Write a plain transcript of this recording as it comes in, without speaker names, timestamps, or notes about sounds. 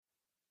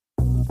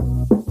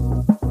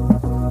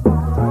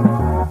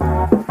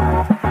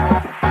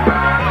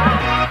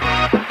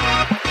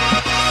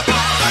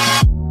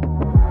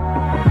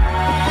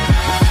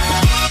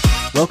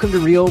welcome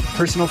to Real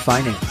Personal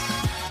Finance.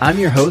 I'm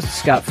your host,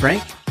 Scott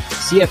Frank,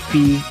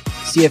 CFP,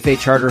 CFA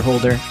charter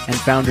holder, and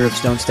founder of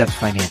Stone Steps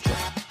Financial.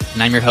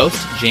 And I'm your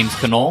host, James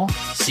Knoll,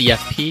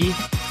 CFP,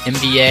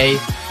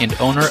 MBA, and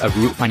owner of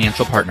Root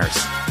Financial Partners.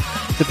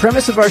 The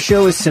premise of our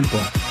show is simple.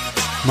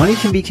 Money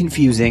can be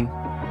confusing,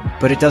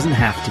 but it doesn't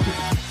have to be.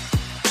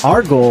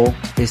 Our goal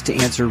is to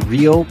answer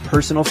real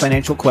personal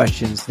financial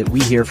questions that we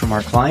hear from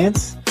our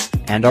clients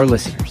and our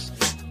listeners.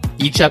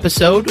 Each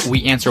episode,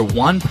 we answer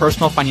one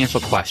personal financial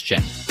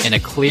question in a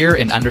clear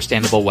and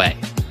understandable way.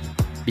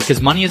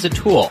 Because money is a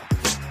tool,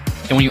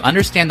 and when you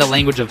understand the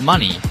language of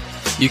money,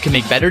 you can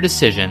make better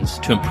decisions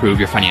to improve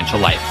your financial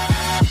life.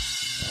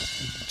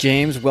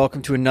 James,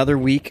 welcome to another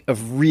week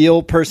of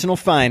Real Personal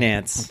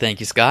Finance.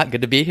 Thank you, Scott.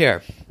 Good to be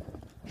here.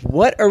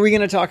 What are we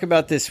going to talk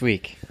about this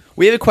week?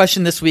 We have a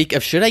question this week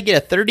of should I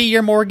get a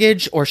 30-year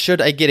mortgage or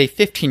should I get a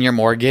 15-year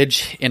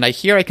mortgage? And I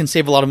hear I can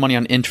save a lot of money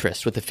on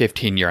interest with a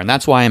 15-year, and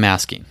that's why I'm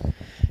asking.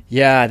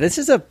 Yeah, this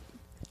is a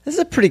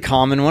pretty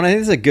common one. I think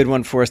this is a good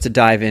one for us to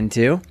dive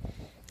into.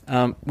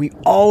 We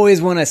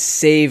always want to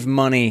save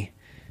money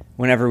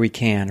whenever we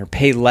can or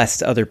pay less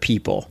to other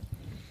people.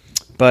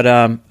 But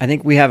I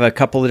think we have a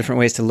couple of different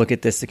ways to look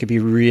at this that could be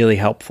really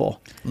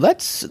helpful.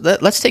 Let's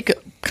take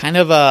kind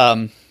of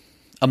a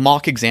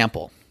mock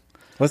example.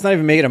 Let's not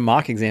even make it a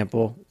mock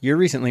example. You're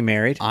recently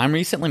married. I'm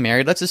recently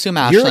married. Let's assume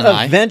Ashley and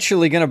I. You're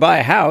eventually going to buy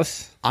a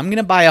house. I'm going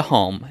to buy a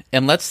home,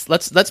 and let's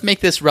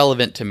make this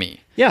relevant to me.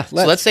 Yeah.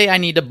 So let's say I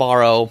need to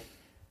borrow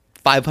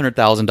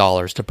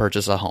 $500,000 to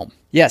purchase a home.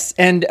 Yes,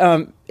 and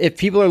if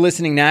people are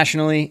listening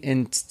nationally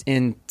in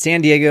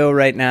San Diego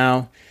right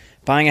now,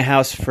 buying a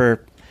house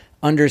for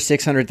under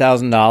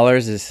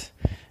 $600,000 is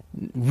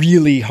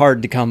really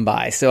hard to come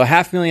by. So a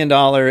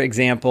 $500,000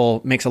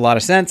 example makes a lot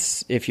of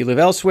sense. If you live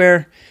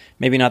elsewhere,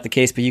 maybe not the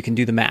case, but you can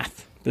do the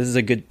math. This is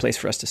a good place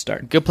for us to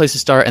start. Good place to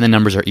start, and the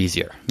numbers are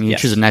easier. You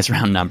choose a nice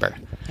round number.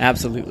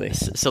 Absolutely.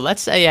 So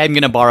let's say I'm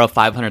going to borrow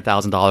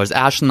 $500,000.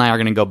 Ashley and I are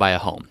going to go buy a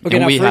home. Okay,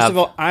 now first of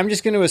all, I'm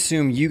just going to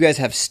assume you guys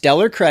have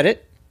stellar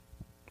credit,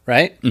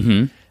 right?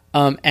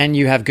 Mm-hmm. And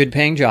you have good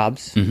paying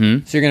jobs.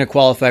 Mm-hmm. So you're going to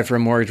qualify for a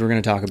mortgage we're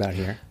going to talk about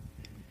here.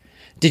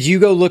 Did you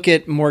go look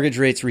at mortgage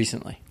rates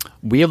recently?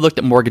 We have looked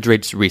at mortgage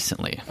rates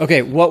recently.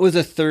 Okay, what was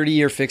a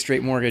 30-year fixed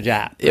rate mortgage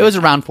at? It was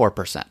around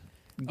 4%.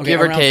 Okay,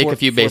 give or take a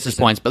few basis 4%.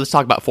 points, but let's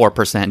talk about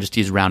 4%, just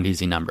use round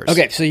easy numbers.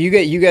 Okay, so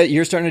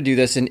you're starting to do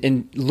this,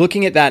 and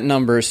looking at that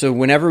number, so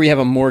whenever we have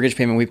a mortgage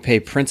payment, we pay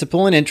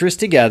principal and interest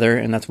together,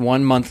 and that's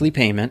one monthly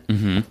payment.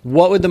 Mm-hmm.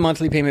 What would the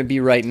monthly payment be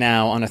right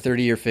now on a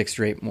 30-year fixed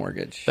rate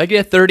mortgage? If I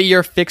get a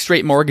 30-year fixed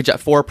rate mortgage at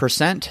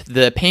 4%,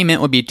 the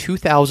payment would be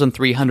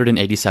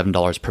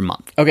 $2,387 per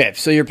month. Okay,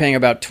 so you're paying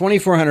about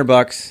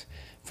 $2,400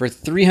 for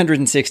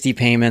 360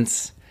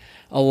 payments.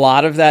 A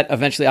lot of that,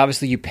 eventually,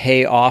 obviously, you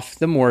pay off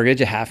the mortgage,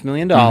 $500,000.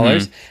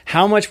 Mm-hmm.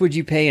 How much would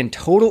you pay in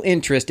total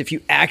interest if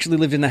you actually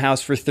lived in the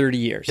house for 30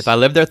 years? If I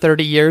lived there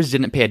 30 years,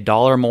 didn't pay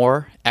 $1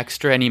 more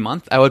extra any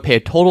month, I would pay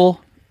a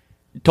total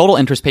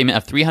interest payment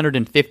of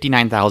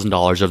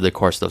 $359,000 over the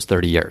course of those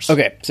 30 years.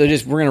 Okay, so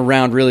we're going to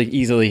round really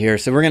easily here.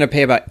 So we're going to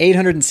pay about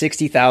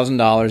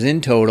 $860,000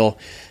 in total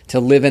to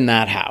live in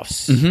that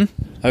house.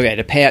 Mm-hmm. Okay,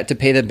 to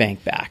pay the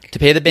bank back. To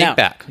pay the bank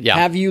back, yeah.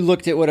 Have you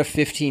looked at what a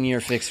 15-year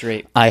fixed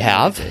rate I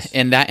have,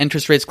 and that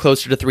interest rate's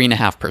closer to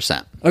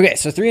 3.5%. Okay,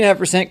 so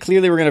 3.5%,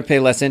 clearly we're going to pay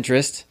less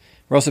interest.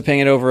 We're also paying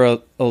it over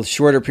a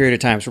shorter period of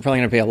time, so we're probably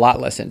going to pay a lot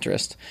less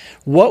interest.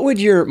 What would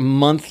your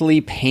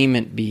monthly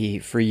payment be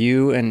for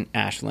you and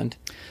Ashland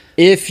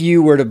if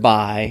you were to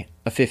buy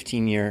a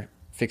 15-year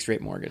fixed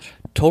rate mortgage?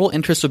 Total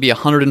interest would be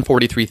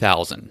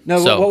 $143,000.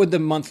 No, so, what would the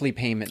monthly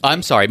payment be?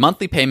 I'm sorry,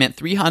 monthly payment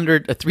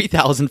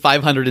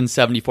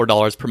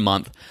 $3,574 per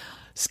month.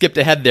 Skipped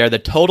ahead there. The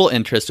total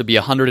interest would be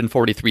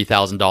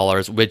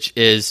 $143,000, which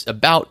is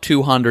about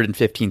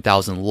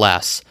 $215,000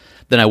 less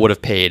than I would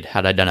have paid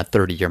had I done a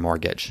 30-year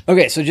mortgage.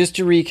 Okay, so just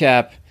to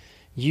recap,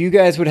 you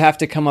guys would have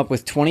to come up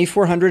with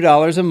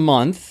 $2,400 a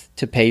month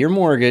to pay your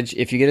mortgage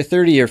if you get a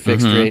 30-year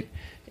fixed rate.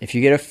 If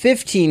you get a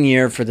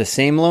 15-year for the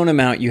same loan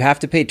amount, you have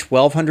to pay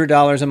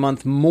 $1,200 a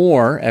month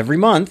more every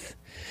month,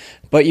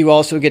 but you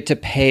also get to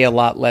pay a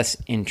lot less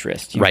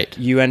interest. Right.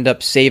 You end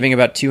up saving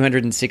about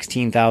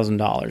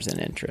 $216,000 in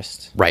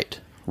interest. Right.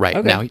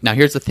 Okay. Now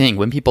here's the thing.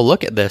 When people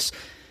look at this,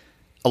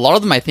 a lot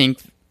of them, I think,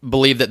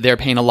 believe that they're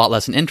paying a lot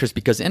less in interest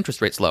because the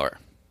interest rate's lower.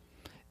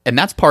 And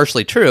that's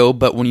partially true,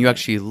 but when you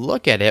actually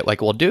look at it,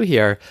 like we'll do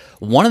here,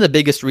 one of the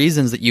biggest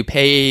reasons that you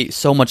pay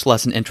so much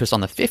less in interest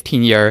on the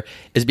 15-year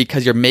is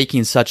because you're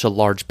making such a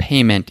large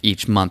payment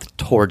each month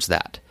towards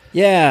that.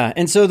 Yeah,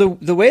 and so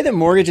the way that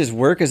mortgages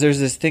work is there's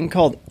this thing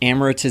called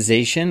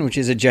amortization, which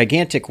is a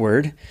gigantic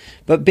word.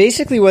 But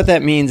basically what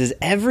that means is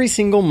every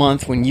single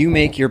month when you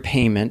make your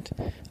payment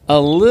a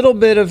little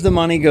bit of the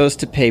money goes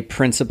to pay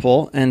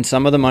principal and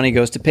some of the money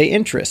goes to pay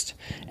interest.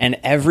 And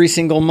every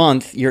single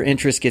month, your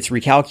interest gets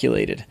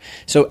recalculated.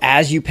 So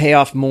as you pay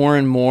off more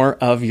and more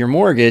of your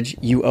mortgage,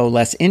 you owe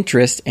less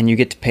interest and you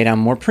get to pay down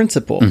more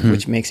principal,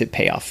 which makes it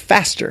pay off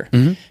faster.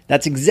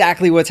 That's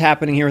exactly what's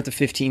happening here with the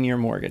 15-year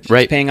mortgage.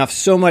 Right. It's paying off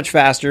so much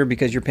faster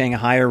because you're paying a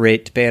higher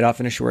rate to pay it off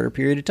in a shorter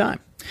period of time.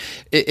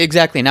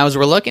 Exactly. Now, as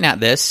we're looking at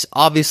this,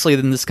 obviously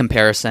in this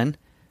comparison,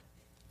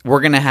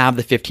 we're going to have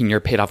the 15-year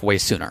paid off way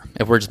sooner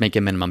if we're just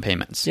making minimum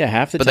payments. Yeah,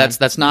 half the but time.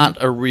 That's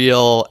not a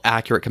real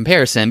accurate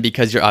comparison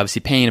because you're obviously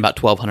paying about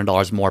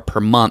 $1,200 more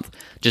per month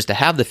just to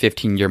have the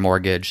 15-year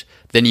mortgage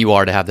than you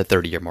are to have the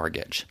 30-year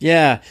mortgage.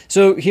 Yeah.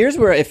 So here's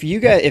where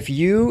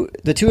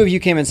the two of you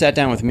came and sat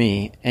down with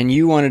me and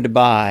you wanted to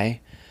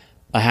buy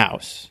a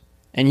house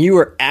and you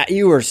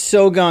were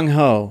so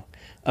gung-ho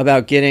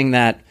about getting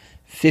that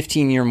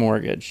 15-year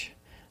mortgage,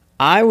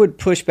 I would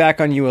push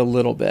back on you a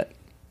little bit.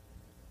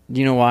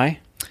 Do you know why?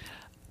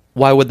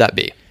 Why would that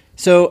be?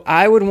 So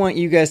I would want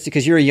you guys to,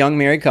 because you're a young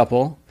married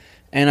couple,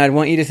 and I'd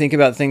want you to think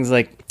about things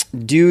like,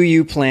 do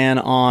you plan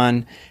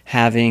on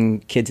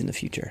having kids in the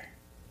future?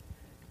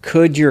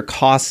 Could your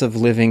costs of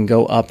living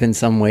go up in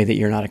some way that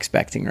you're not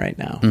expecting right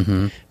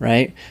now?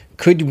 Right?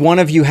 Could one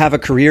of you have a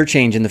career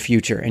change in the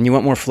future and you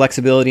want more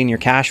flexibility in your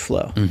cash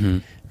flow?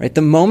 Right?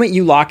 The moment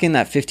you lock in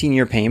that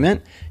 15-year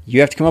payment,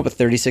 you have to come up with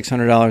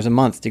 $3,600 a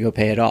month to go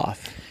pay it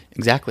off.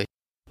 Exactly.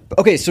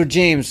 Okay, so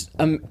James,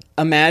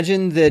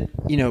 imagine that,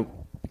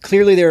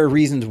 clearly there are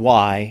reasons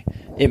why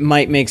it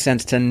might make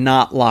sense to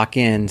not lock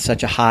in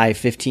such a high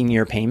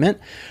 15-year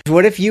payment.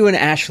 What if you and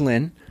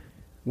Ashlyn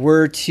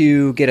were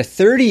to get a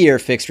 30-year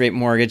fixed rate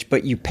mortgage,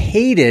 but you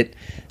paid it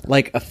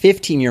like a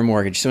 15-year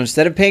mortgage? So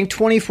instead of paying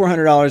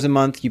 $2,400 a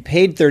month, you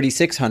paid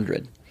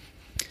 $3,600.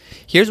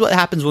 Here's what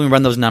happens when we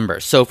run those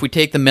numbers. So if we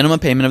take the minimum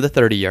payment of the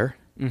 30-year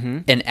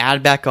and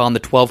add back on the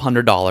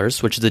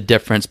 $1,200, which is the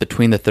difference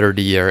between the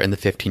 30-year and the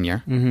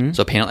 15-year,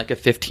 so paying it like a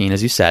 15,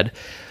 as you said,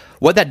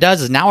 what that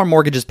does is now our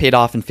mortgage is paid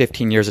off in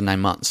 15 years and 9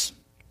 months.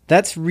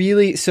 That's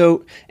really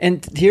so.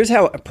 And here's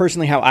how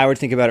I would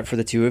think about it for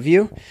the two of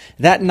you.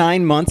 That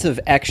 9 months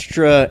of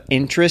extra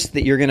interest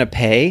that you're going to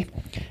pay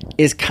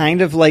is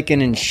kind of like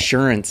an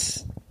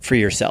insurance for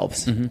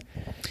yourselves.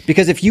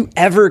 Because if you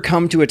ever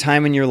come to a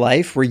time in your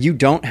life where you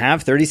don't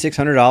have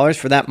 $3,600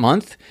 for that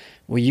month,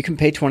 well, you can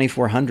pay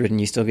 $2,400 and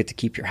you still get to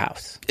keep your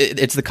house.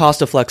 It's the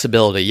cost of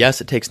flexibility.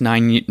 Yes, it takes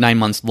nine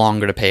months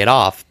longer to pay it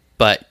off,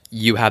 but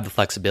you have the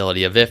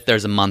flexibility of if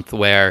there's a month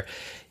where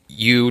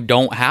you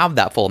don't have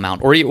that full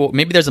amount, or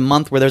maybe there's a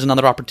month where there's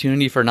another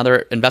opportunity for another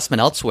investment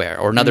elsewhere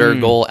or another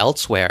goal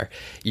elsewhere,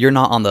 you're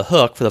not on the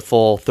hook for the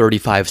full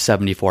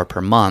 $3,574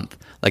 per month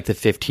like the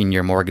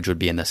 15-year mortgage would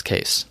be in this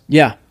case.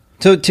 Yeah.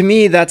 So to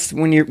me, that's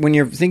when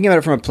you're thinking about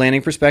it from a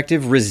planning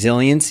perspective,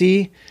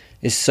 resiliency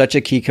is such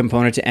a key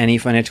component to any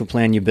financial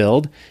plan you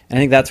build. And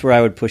I think that's where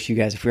I would push you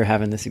guys if we were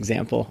having this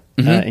example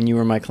and you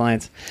were my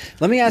clients.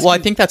 Let me ask I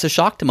think that's a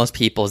shock to most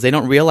people is they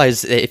don't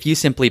realize that if you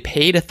simply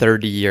paid a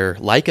 30-year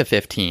like a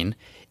 15,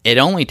 it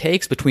only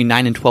takes between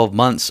 9 and 12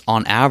 months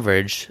on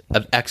average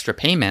of extra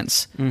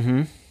payments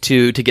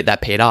to get that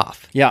paid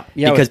off. Yeah.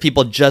 Because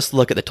people just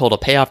look at the total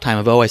payoff time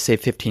of, I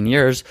saved 15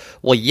 years.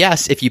 Well,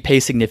 yes, if you pay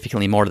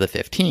significantly more to the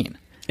 15.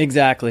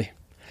 Exactly.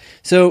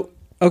 So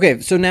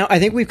now I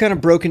think we've kind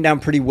of broken down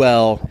pretty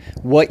well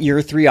what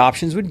your three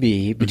options would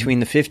be between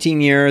the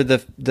 15-year,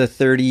 the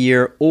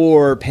 30-year,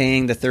 or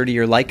paying the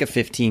 30-year like a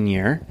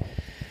 15-year.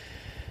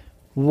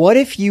 What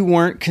if you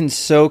weren't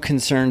so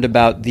concerned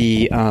about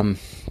the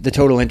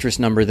total interest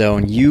number, though,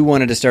 and you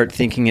wanted to start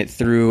thinking it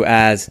through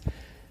as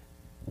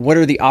what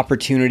are the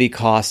opportunity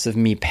costs of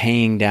me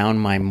paying down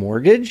my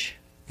mortgage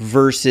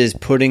versus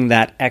putting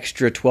that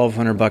extra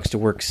 $1,200 to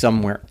work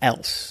somewhere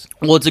else?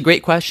 Well, it's a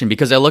great question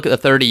because I look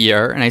at the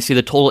 30-year and I see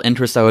the total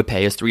interest I would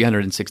pay is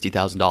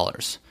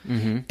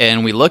 $360,000.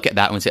 And we look at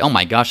that and we say, oh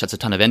my gosh, that's a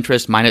ton of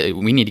interest.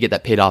 We need to get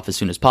that paid off as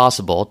soon as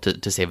possible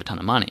to save a ton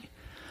of money.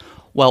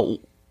 Well,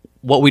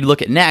 what we'd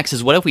look at next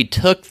is what if we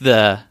took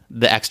the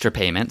extra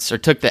payments or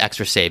took the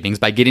extra savings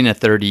by getting a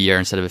 30-year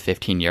instead of a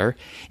 15-year,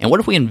 and what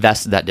if we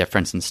invested that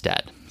difference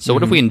instead? So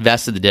what if we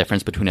invested the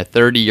difference between a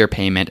 30-year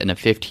payment and a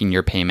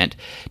 15-year payment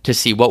to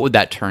see what would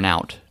that turn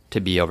out to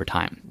be over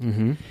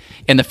time?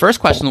 And the first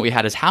question that we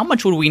had is how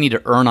much would we need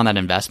to earn on that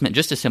investment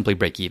just to simply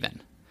break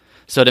even?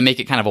 So to make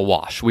it kind of a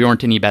wash. We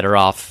weren't any better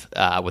off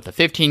with the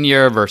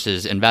 15-year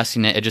versus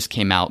investing it. It just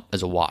came out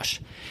as a wash.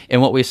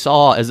 And what we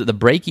saw is that the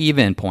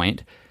break-even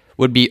point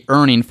would be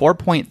earning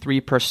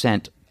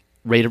 4.3%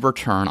 rate of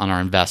return on our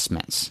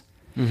investments.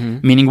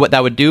 Meaning what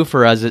that would do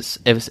for us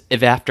is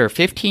if after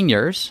 15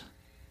 years,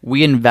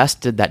 we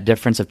invested that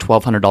difference of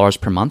 $1,200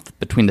 per month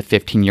between the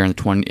 15-year and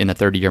the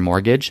 30-year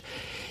mortgage.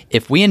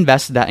 If we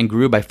invested that and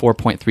grew by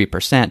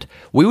 4.3%,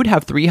 we would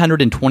have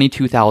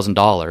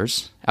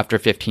 $322,000 after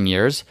 15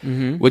 years,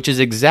 which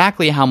is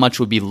exactly how much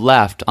would be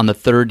left on the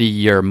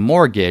 30-year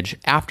mortgage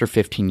after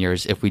 15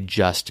 years if we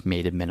just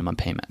made minimum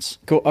payments.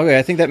 Cool. Okay,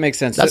 I think that makes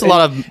sense. That's a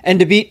lot of... And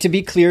to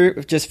be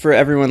clear, just for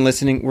everyone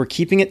listening, we're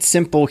keeping it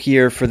simple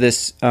here for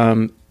this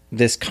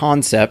this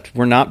concept.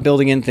 We're not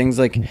building in things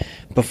like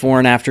before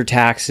and after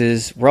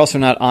taxes. We're also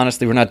not,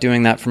 honestly, we're not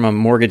doing that from a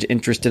mortgage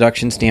interest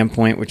deduction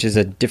standpoint, which is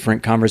a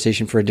different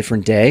conversation for a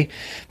different day.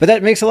 But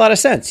that makes a lot of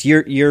sense.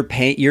 You're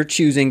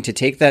choosing to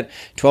take that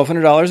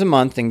 $1,200 a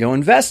month and go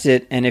invest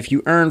it. And if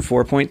you earn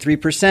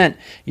 4.3%,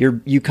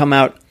 you come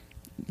out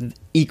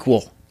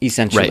equal,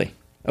 essentially. Right.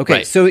 Okay,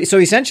 right. so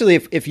essentially,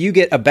 if you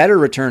get a better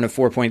return of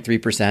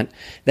 4.3%,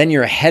 then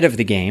you're ahead of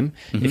the game.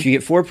 Mm-hmm. If you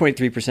get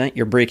 4.3%,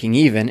 you're breaking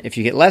even. If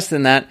you get less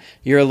than that,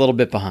 you're a little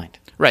bit behind.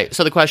 Right.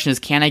 So the question is,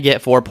 can I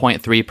get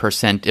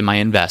 4.3% in my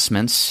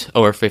investments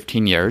over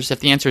 15 years? If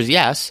the answer is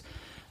yes,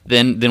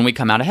 then we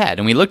come out ahead.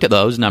 And we looked at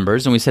those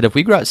numbers and we said, if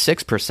we grow at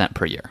 6%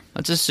 per year,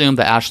 let's assume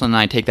that Ashlyn and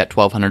I take that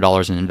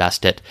 $1,200 and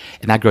invest it,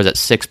 and that grows at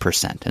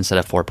 6% instead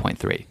of 4.3.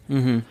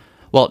 Mm-hmm.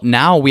 Well,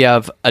 now we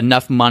have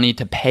enough money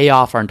to pay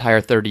off our entire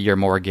 30-year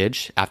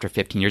mortgage after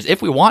 15 years,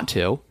 if we want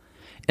to,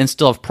 and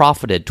still have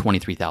profited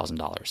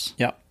 $23,000.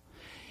 Yeah.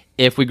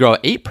 If we grow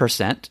at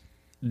 8%,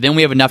 then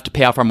we have enough to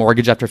pay off our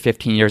mortgage after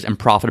 15 years and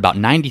profit about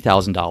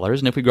 $90,000.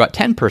 And if we grow at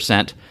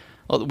 10%,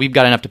 well, we've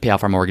got enough to pay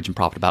off our mortgage and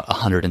profit about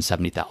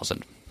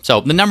 $170,000.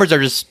 So the numbers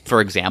are just, for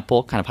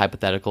example, kind of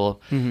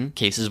hypothetical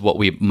cases, what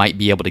we might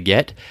be able to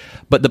get.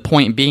 But the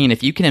point being,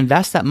 if you can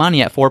invest that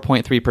money at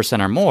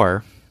 4.3% or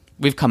more,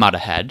 we've come out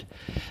ahead.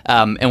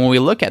 And when we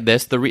look at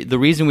this, the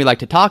reason we like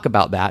to talk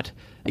about that,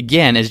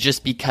 again, is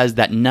just because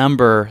that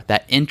number,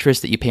 that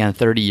interest that you pay on a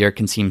 30-year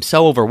can seem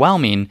so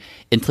overwhelming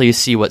until you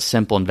see what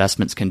simple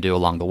investments can do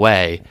along the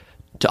way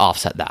to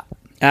offset that.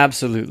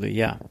 Absolutely,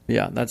 yeah.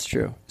 Yeah, that's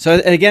true.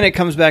 So again, it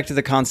comes back to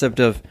the concept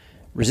of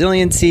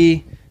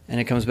resiliency, and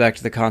it comes back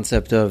to the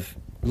concept of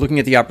looking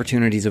at the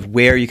opportunities of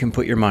where you can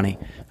put your money,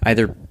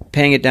 either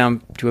paying it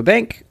down to a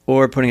bank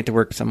or putting it to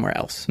work somewhere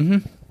else.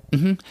 Mm-hmm.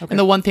 Mm-hmm. Okay. And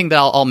the one thing that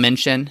I'll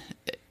mention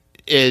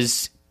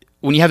is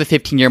when you have a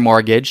 15-year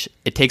mortgage,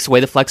 it takes away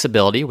the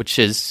flexibility, which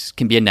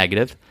can be a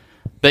negative,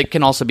 but it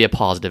can also be a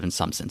positive in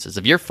some senses.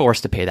 If you're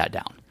forced to pay that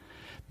down,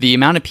 the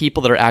amount of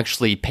people that are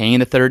actually paying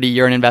the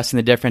 30-year and investing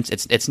the difference,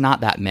 it's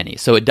not that many.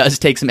 So it does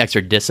take some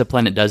extra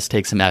discipline. It does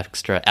take some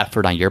extra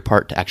effort on your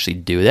part to actually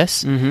do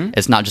this. Mm-hmm.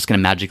 It's not just going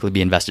to magically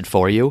be invested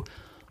for you.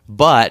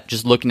 But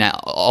just looking at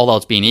all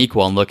else being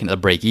equal and looking at the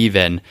break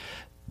even,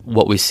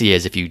 what we see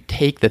is if you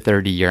take the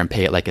 30-year and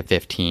pay it like a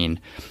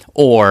 15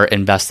 or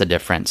invest the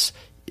difference,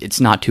 it's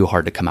not too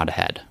hard to come out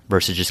ahead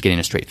versus just getting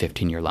a straight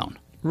 15-year loan.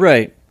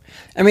 Right.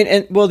 I mean,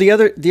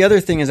 the other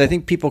thing is I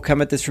think people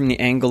come at this from the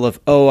angle of,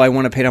 I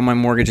want to pay down my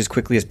mortgage as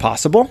quickly as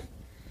possible.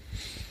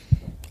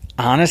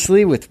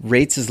 Honestly, with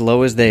rates as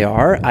low as they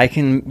are,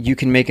 you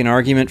can make an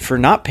argument for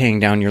not paying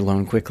down your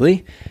loan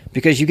quickly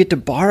because you get to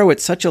borrow at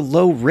such a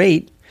low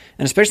rate,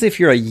 and especially if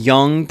you're a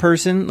young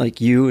person like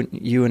you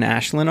and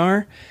Ashlyn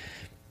are,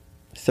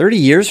 30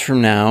 years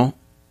from now,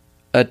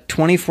 a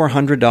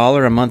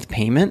 $2,400 a month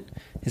payment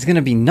is going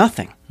to be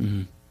nothing.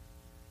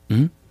 Mm-hmm.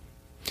 Mm-hmm.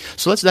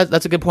 So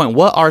that's a good point.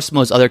 What are some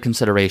of those other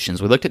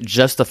considerations? We looked at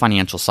just the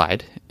financial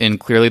side, and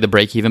clearly the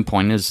break-even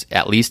point is,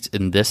 at least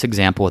in this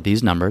example with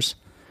these numbers,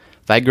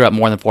 if I grew up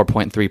more than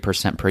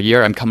 4.3% per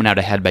year, I'm coming out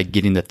ahead by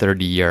getting the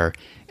 30-year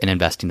and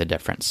investing the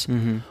difference.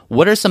 Mm-hmm.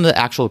 What are some of the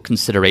actual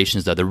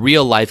considerations, though, the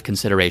real-life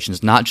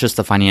considerations, not just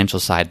the financial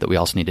side that we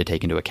also need to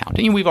take into account?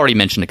 And we've already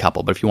mentioned a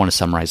couple, but if you want to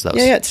summarize those.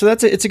 Yeah. So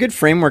it's a good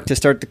framework to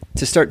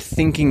start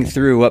thinking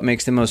through what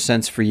makes the most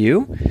sense for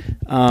you.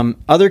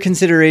 Other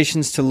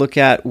considerations to look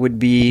at would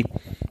be,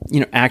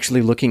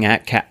 actually looking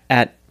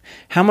at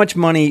how much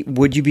money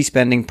would you be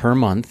spending per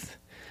month,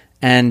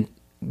 and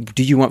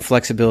do you want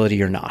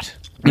flexibility or not?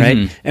 Right.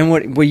 Mm-hmm.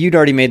 And what you'd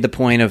already made the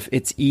point of,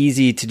 it's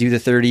easy to do the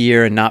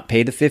 30-year and not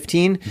pay the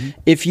 15. Mm-hmm.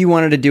 If you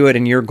wanted to do it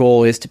and your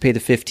goal is to pay the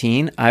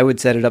 15, I would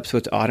set it up so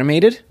it's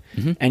automated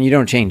and you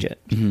don't change it.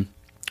 Mm-hmm. Right.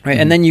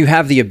 Mm-hmm. And then you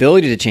have the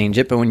ability to change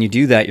it. But when you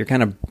do that, you're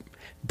kind of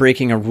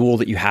breaking a rule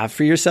that you have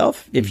for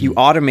yourself. If you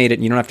automate it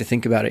and you don't have to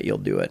think about it, you'll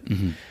do it.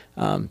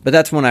 Mm-hmm. But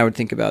that's one I would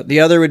think about. The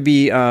other would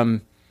be,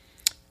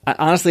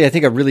 honestly, I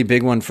think a really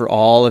big one for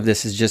all of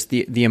this is just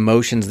the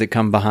emotions that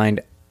come behind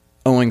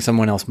owing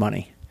someone else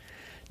money.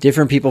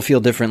 Different people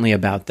feel differently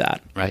about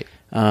that. Right.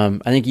 I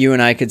think you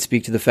and I could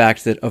speak to the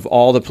fact that of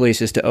all the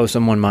places to owe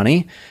someone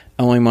money,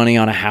 owing money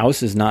on a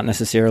house is not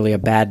necessarily a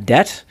bad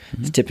debt.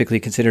 Mm-hmm. It's typically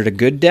considered a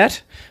good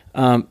debt.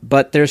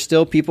 But there's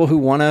still people who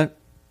want to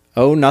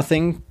owe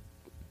nothing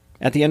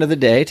at the end of the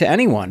day to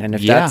anyone. And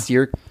if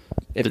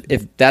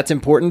if that's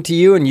important to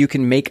you and you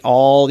can make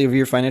all of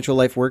your financial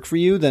life work for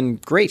you, then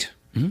great.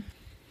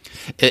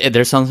 Mm-hmm.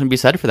 There's something to be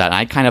said for that. And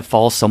I kind of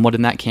fall somewhat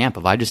in that camp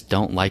of I just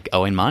don't like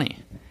owing money.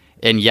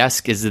 And yes,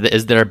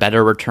 is there a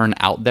better return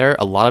out there?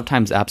 A lot of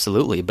times,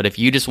 absolutely. But if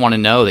you just want to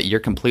know that you're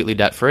completely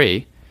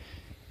debt-free,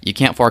 you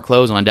can't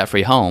foreclose on a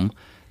debt-free home,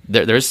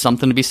 there's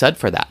something to be said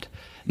for that.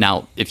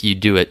 Now, if you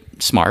do it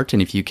smart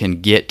and if you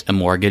can get a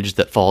mortgage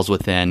that falls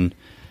within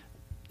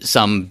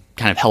some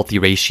kind of healthy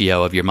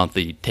ratio of your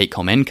monthly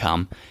take-home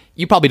income,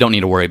 you probably don't need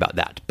to worry about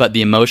that. But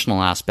the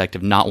emotional aspect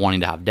of not wanting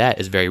to have debt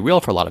is very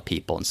real for a lot of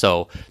people. And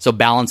so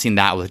balancing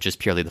that with just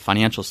purely the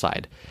financial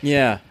side.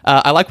 Yeah.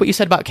 I like what you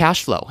said about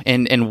cash flow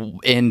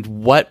and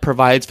what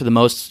provides for the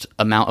most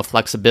amount of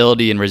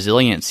flexibility and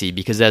resiliency,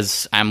 because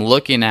as I'm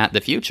looking at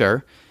the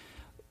future,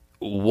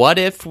 what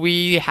if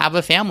we have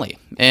a family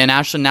and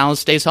Ashlyn now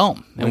stays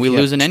home and we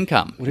lose an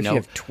income? What if you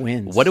have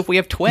twins? What if we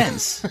have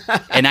twins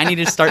and I need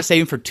to start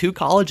saving for 2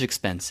 college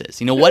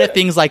expenses? What if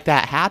things like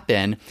that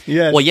happen?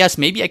 Yes. Well, yes,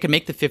 maybe I could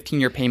make the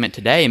 15-year payment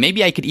today, and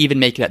maybe I could even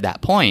make it at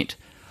that point.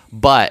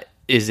 But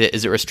is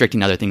it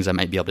restricting other things I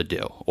might be able to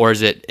do? Or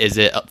is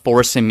it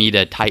forcing me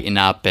to tighten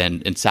up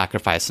and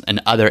sacrifice in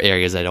other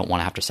areas I don't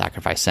want to have to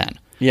sacrifice in?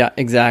 Yeah,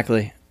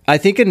 exactly. I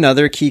think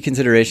another key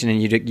consideration,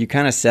 and you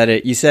kind of said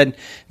it, you said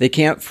they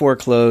can't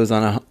foreclose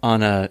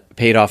on a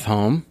paid off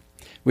home,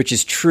 which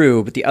is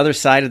true. But the other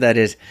side of that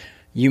is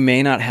you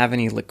may not have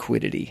any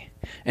liquidity.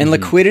 And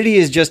liquidity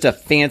is just a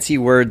fancy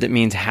word that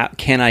means how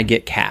can I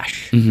get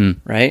cash,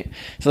 right?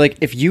 So like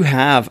if you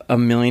have $1.5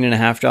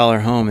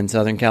 million home in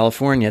Southern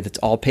California that's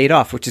all paid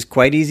off, which is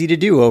quite easy to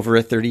do over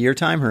a 30-year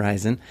time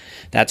horizon,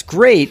 that's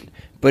great.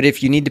 But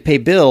if you need to pay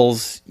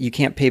bills, you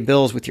can't pay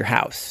bills with your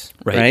house,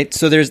 right?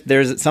 So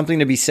there's something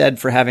to be said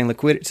for having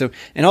liquidity. So,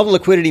 and all the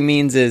liquidity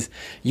means is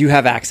you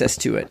have access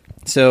to it.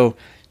 So,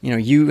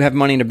 you have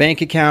money in a bank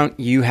account,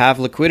 you have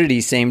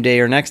liquidity same day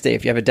or next day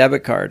if you have a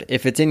debit card.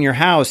 If it's in your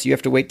house, you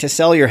have to wait to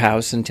sell your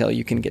house until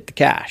you can get the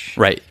cash.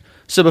 Right.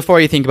 So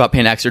before you think about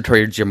paying extra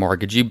towards your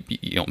mortgage, you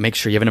make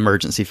sure you have an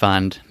emergency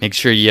fund. Make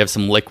sure you have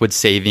some liquid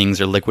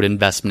savings or liquid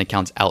investment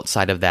accounts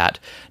outside of that,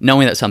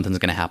 knowing that something's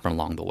going to happen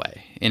along the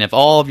way. And if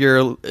all of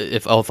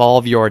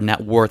your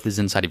net worth is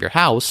inside of your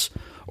house,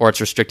 or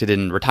it's restricted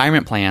in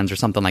retirement plans or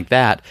something like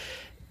that,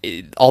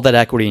 all that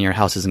equity in your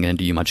house isn't going to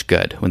do you much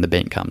good when the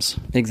bank comes.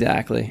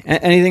 Exactly.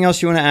 Anything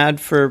else you want to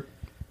add for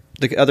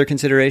the other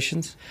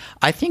considerations?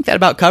 I think that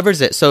about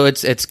covers it. So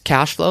it's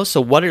cash flow. So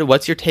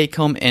what's your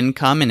take-home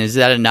income, and is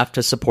that enough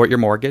to support your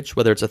mortgage,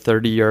 whether it's a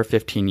 30-year or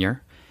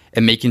 15-year?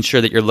 And making sure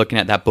that you're looking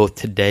at that both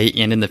today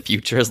and in the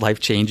future as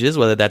life changes,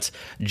 whether that's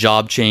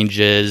job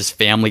changes,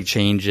 family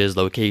changes,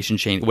 location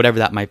change, whatever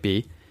that might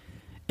be.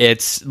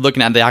 It's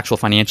looking at the actual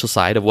financial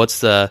side of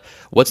what's the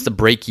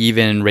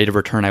break-even rate of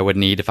return I would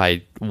need if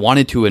I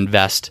wanted to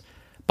invest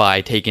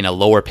by taking a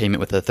lower payment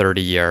with a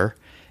 30-year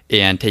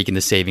and taking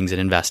the savings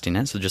and investing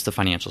in. So just the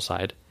financial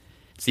side.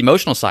 It's the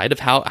emotional side of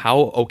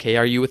how okay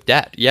are you with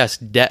debt? Yes,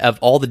 debt, of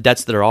all the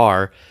debts there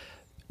are,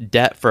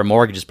 debt for a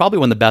mortgage is probably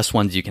one of the best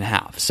ones you can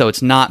have. So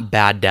it's not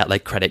bad debt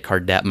like credit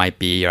card debt might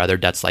be or other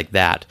debts like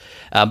that.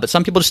 But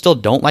some people just still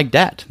don't like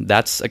debt.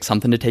 That's like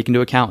something to take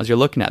into account as you're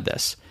looking at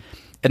this.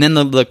 And then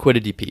the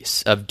liquidity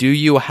piece of, do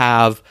you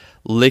have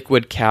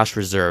liquid cash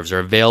reserves or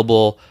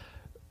available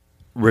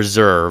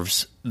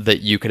reserves that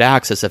you could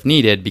access if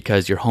needed,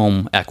 because your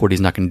home equity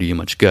is not going to do you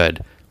much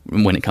good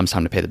when it comes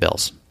time to pay the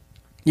bills.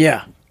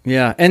 Yeah.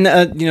 And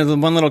the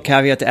one little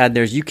caveat to add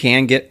there is you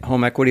can get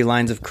home equity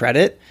lines of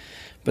credit,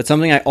 but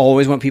something I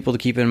always want people to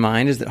keep in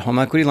mind is that home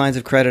equity lines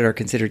of credit are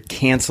considered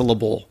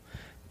cancelable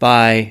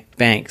by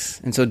banks.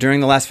 And so during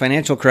the last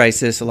financial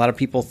crisis, a lot of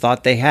people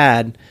thought they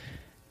had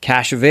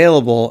cash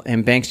available,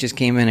 and banks just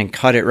came in and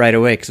cut it right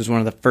away because it was one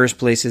of the first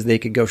places they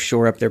could go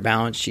shore up their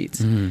balance sheets.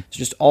 So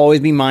just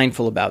always be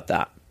mindful about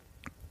that.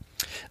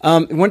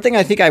 One thing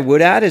I think I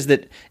would add is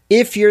that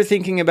if you're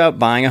thinking about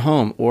buying a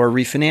home or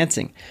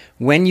refinancing,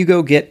 when you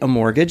go get a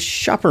mortgage,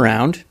 shop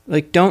around.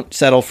 Like, don't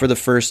settle for the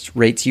first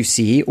rates you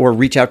see or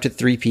reach out to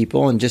 3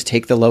 people and just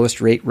take the lowest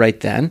rate right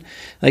then.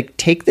 Like,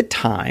 take the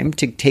time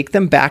to take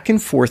them back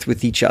and forth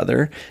with each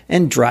other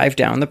and drive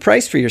down the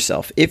price for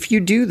yourself. If you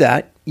do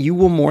that, you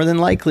will more than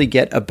likely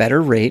get a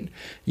better rate.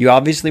 You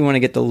obviously want to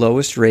get the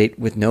lowest rate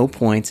with no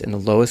points and the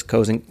lowest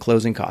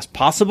closing cost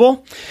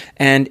possible.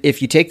 And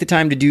if you take the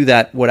time to do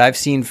that, what I've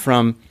seen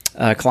from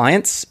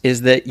clients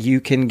is that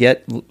you can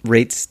get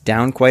rates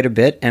down quite a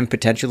bit and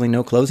potentially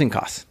no closing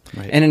costs.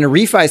 Right. And in a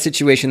refi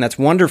situation, that's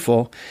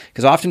wonderful,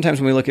 because oftentimes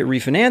when we look at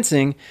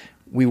refinancing,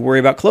 we worry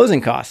about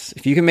closing costs.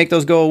 If you can make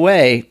those go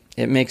away,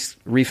 it makes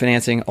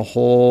refinancing a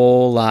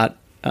whole lot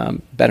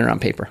better on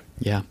paper.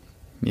 Yeah.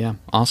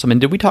 Awesome. And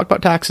did we talk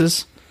about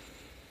taxes?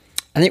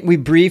 I think we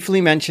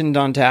briefly mentioned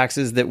on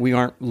taxes that we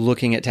aren't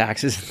looking at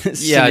taxes in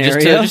this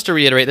scenario. Just to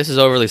reiterate, this is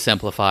overly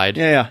simplified.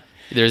 Yeah.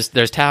 There's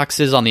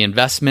taxes on the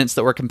investments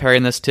that we're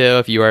comparing this to.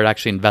 If you were to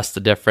actually invest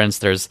the difference,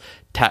 there's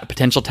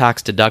potential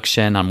tax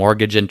deduction on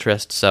mortgage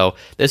interest. So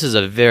this is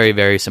a very,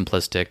 very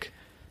simplistic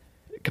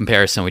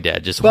comparison we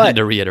did. Just wanted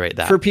to reiterate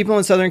that. For people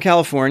in Southern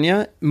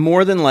California,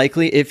 more than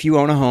likely, if you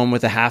own a home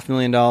with a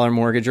 $500,000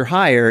 mortgage or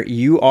higher,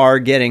 you are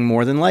getting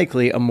more than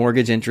likely a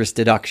mortgage interest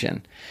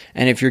deduction.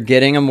 And if you're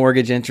getting a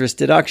mortgage interest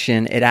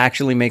deduction, it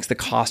actually makes the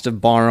cost of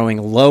borrowing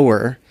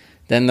lower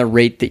than the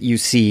rate that you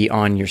see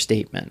on your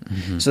statement.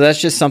 So that's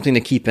just something to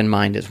keep in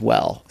mind as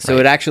well. So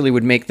it actually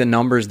would make the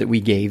numbers that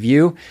we gave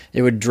you,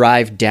 it would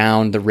drive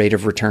down the rate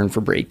of return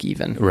for break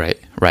even. Right.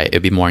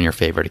 It'd be more in your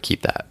favor to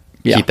keep that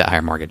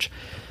higher mortgage.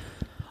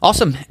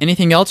 Awesome.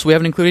 Anything else we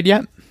haven't included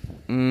yet?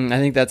 I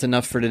think that's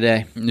enough for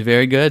today.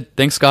 Very good.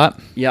 Thanks, Scott.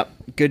 Yep.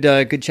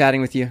 Good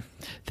chatting with you.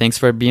 Thanks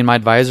for being my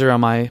advisor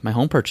on my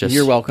home purchase.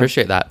 You're welcome.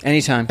 Appreciate that.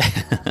 Anytime.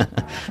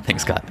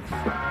 Thanks, Scott.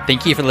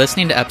 Thank you for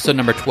listening to episode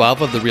number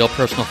 12 of the Real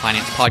Personal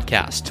Finance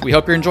Podcast. We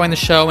hope you're enjoying the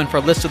show, and for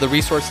a list of the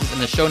resources in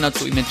the show notes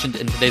that we mentioned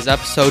in today's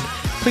episode,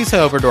 please head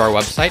over to our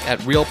website at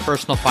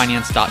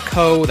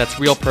realpersonalfinance.co. That's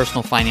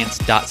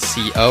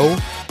realpersonalfinance.co,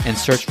 and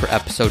search for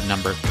episode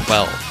number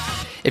 12.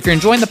 If you're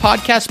enjoying the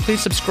podcast, please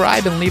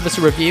subscribe and leave us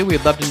a review.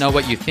 We'd love to know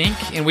what you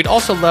think, and we'd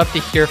also love to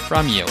hear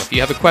from you. If you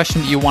have a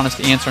question that you want us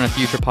to answer on a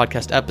future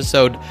podcast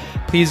episode,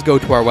 please go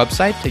to our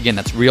website. Again,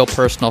 that's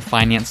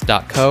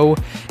realpersonalfinance.co,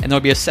 and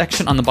there'll be a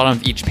section on the bottom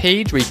of each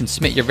page where you can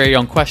submit your very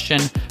own question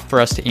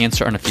for us to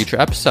answer on a future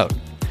episode.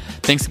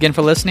 Thanks again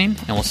for listening,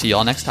 and we'll see you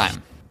all next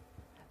time.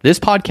 This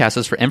podcast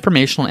is for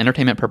informational and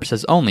entertainment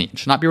purposes only and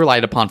should not be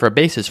relied upon for a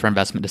basis for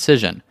investment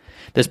decision.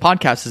 This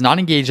podcast is not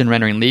engaged in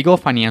rendering legal,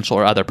 financial,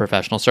 or other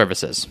professional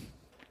services.